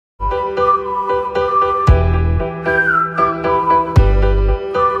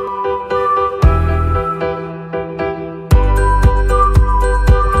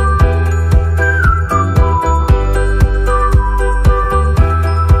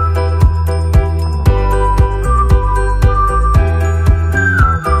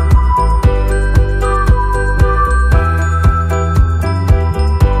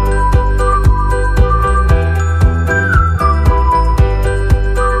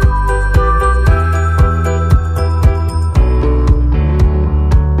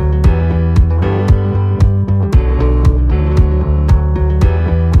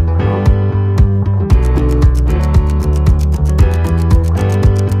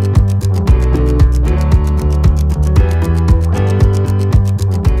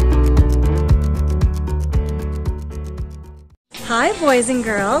boys and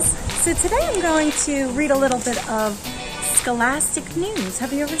girls. So today I'm going to read a little bit of Scholastic News.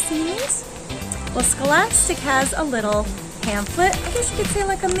 Have you ever seen these? Well, Scholastic has a little pamphlet, I guess you could say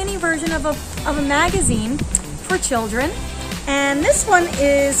like a mini version of a magazine for children. And this one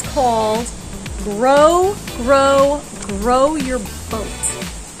is called Grow, Grow, Grow Your Boat.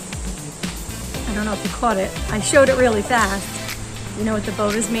 I don't know if you caught it. I showed it really fast. You know what the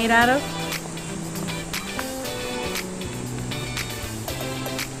boat is made out of?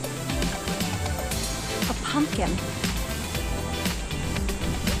 A pumpkin.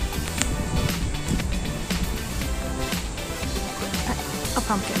 A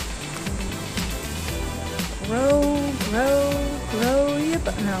pumpkin. Grow, grow, grow your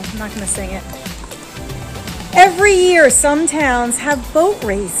boat. No, I'm not going to sing it. Every year, some towns have boat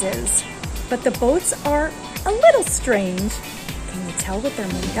races, but the boats are a little strange. Can you tell what they're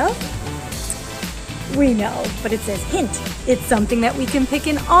made of? We know, but it says hint. It's something that we can pick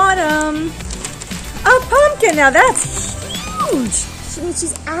in autumn. A pumpkin. Now that's huge. I mean,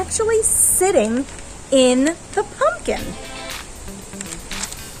 she's actually sitting in the pumpkin.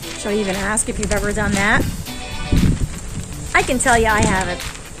 Should I even ask if you've ever done that? I can tell you I haven't.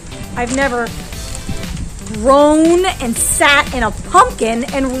 I've never grown and sat in a pumpkin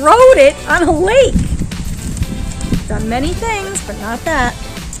and rode it on a lake. Done many things, but not that.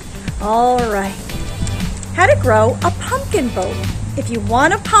 All right. How to grow a pumpkin boat. If you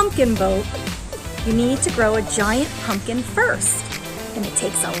want a pumpkin boat, you need to grow a giant pumpkin first, and it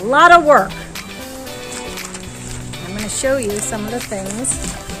takes a lot of work. I'm going to show you some of the things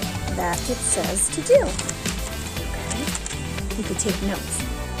that it says to do. Okay. You could take notes.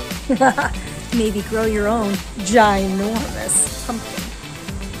 Maybe grow your own ginormous pumpkin.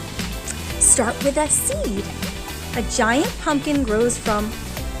 Start with a seed. A giant pumpkin grows from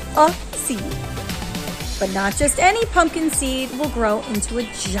a seed. But not just any pumpkin seed will grow into a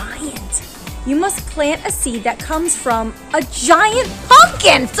giant. You must plant a seed that comes from a giant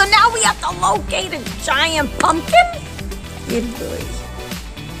pumpkin. So now we have to locate a giant pumpkin? Good boy.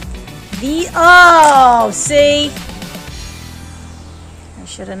 See? I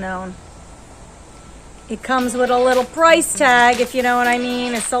should have known. It comes with a little price tag, if you know what I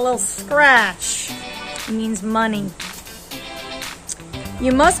mean. It's a little scratch. It means money.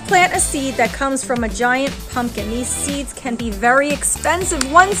 You must plant a seed that comes from a giant pumpkin. These seeds can be very expensive.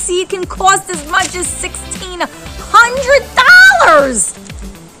 One seed can cost as much as $1,600.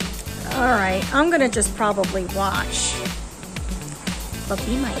 All right, I'm going to just probably watch. But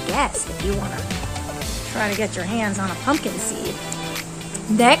be my guest if you want to try to get your hands on a pumpkin seed.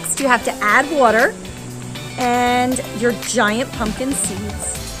 Next, you have to add water and your giant pumpkin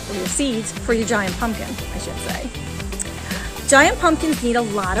seeds, or your seeds for your giant pumpkin, I should say. Giant pumpkins need a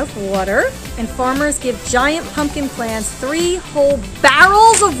lot of water, and farmers give giant pumpkin plants 3 whole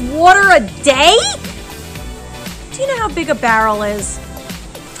barrels of water a day? Do you know how big a barrel is?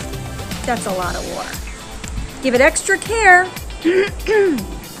 That's a lot of water. Give it extra care.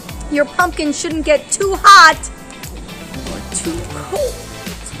 Your pumpkin shouldn't get too hot or too cold.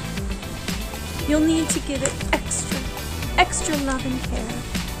 You'll need to give it extra love and care.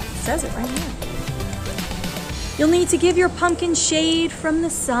 It says it right here. You'll need to give your pumpkin shade from the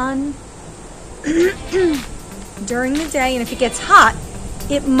sun during the day, and if it gets hot,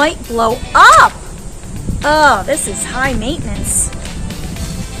 it might blow up. Oh, this is high maintenance.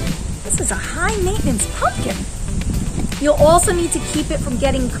 This is a high maintenance pumpkin. You'll also need to keep it from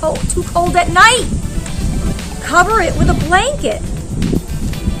getting too cold at night. Cover it with a blanket.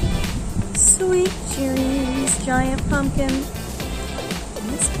 Sweet dreams, giant pumpkin.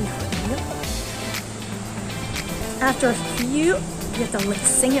 Must be for you. After a few, you have to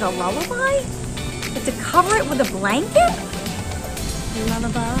sing it a lullaby? You have to cover it with a blanket?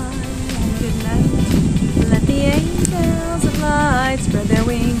 Lullaby and good night. Let the angels of light spread their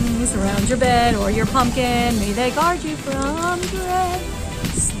wings around your bed or your pumpkin. May they guard you from dread.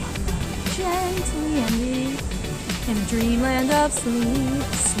 Slumber gently and deep in a dreamland of sleep.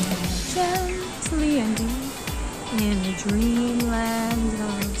 Slumber gently and deep in a dreamland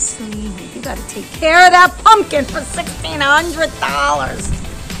of sleep. You gotta take care of that pumpkin for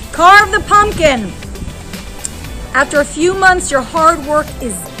 $1,600. Carve the pumpkin. After a few months, your hard work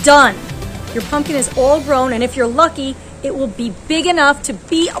is done. Your pumpkin is all grown, and if you're lucky, it will be big enough to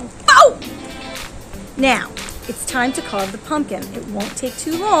be a boat. Now, it's time to carve the pumpkin. It won't take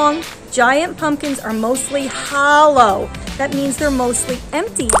too long. Giant pumpkins are mostly hollow. That means they're mostly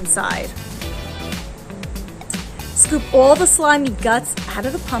empty inside. Scoop all the slimy guts out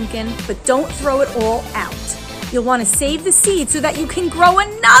of the pumpkin, but don't throw it all out. You'll want to save the seed so that you can grow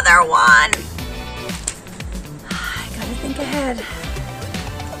another one. I gotta think ahead.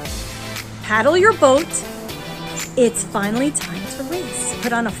 paddle your boat. It's finally time to race.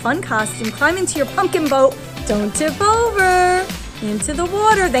 Put on a fun costume, climb into your pumpkin boat. Don't tip over. Into the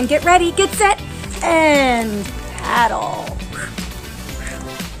water, then get ready, get set, and paddle.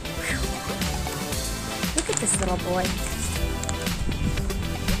 Look at this little boy.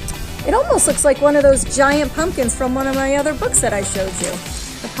 It almost looks like one of those giant pumpkins from one of my other books that I showed you.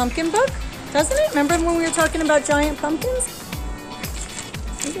 The pumpkin book, doesn't it? Remember when we were talking about giant pumpkins?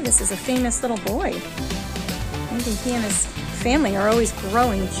 Maybe this is a famous little boy. Maybe he and his family are always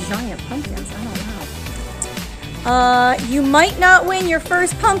growing giant pumpkins. I don't know. You might not win your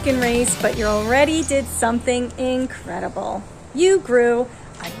first pumpkin race, but you already did something incredible. You grew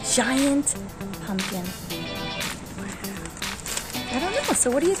a giant pumpkin. I don't know.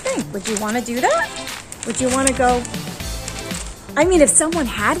 So what do you think? Would you want to do that? Would you want to go? I mean, if someone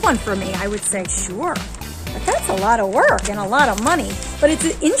had one for me, I would say sure. But that's a lot of work and a lot of money. But it's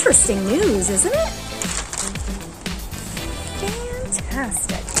interesting news, isn't it?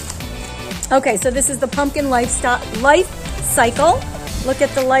 Fantastic. Okay, so this is the pumpkin life cycle. Look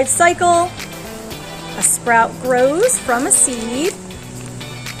at the life cycle. A sprout grows from a seed.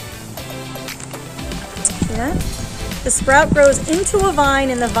 Yeah. The sprout grows into a vine,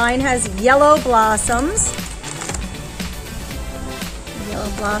 and the vine has yellow blossoms. Yellow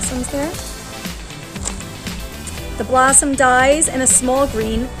blossoms there. The blossom dies, and a small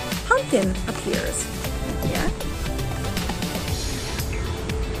green pumpkin appears. Yeah.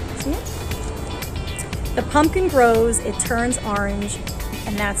 See it? The pumpkin grows, it turns orange,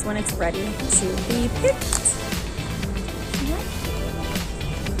 and that's when it's ready to be picked. Yeah.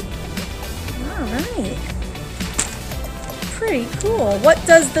 All right. Pretty cool. What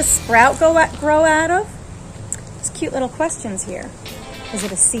does the sprout grow out of? There's cute little questions here. Is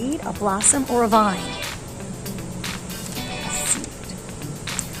it a seed, a blossom, or a vine? A seed.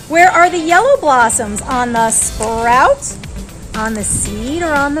 Where are the yellow blossoms? On the sprout, on the seed,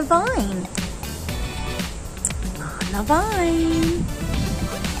 or on the vine? On the vine.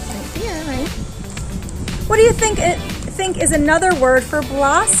 Right here, right? What do you think is another word for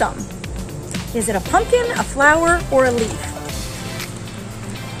blossom? Is it a pumpkin, a flower, or a leaf?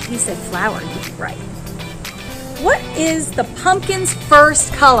 You said flower, you'd be right. What is the pumpkin's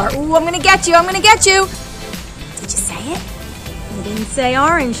first color? Ooh, I'm gonna get you, I'm gonna get you. Did you say it? You didn't say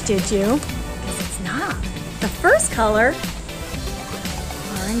orange, did you? Because it's not. The first color,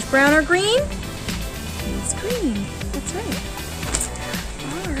 orange, brown, or green? It's green, that's right.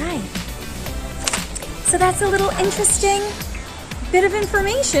 All right. So that's a little interesting bit of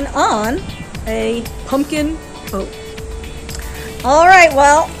information on a pumpkin boat. All right,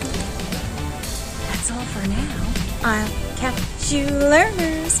 well, that's all for now. I'll catch you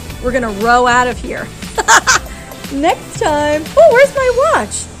learners. We're gonna row out of here. Next time. Oh, where's my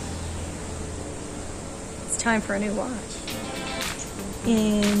watch? It's time for a new watch.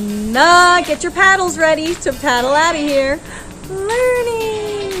 Get your paddles ready to paddle out of here.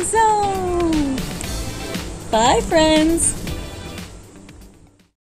 Learning zone. Bye, friends.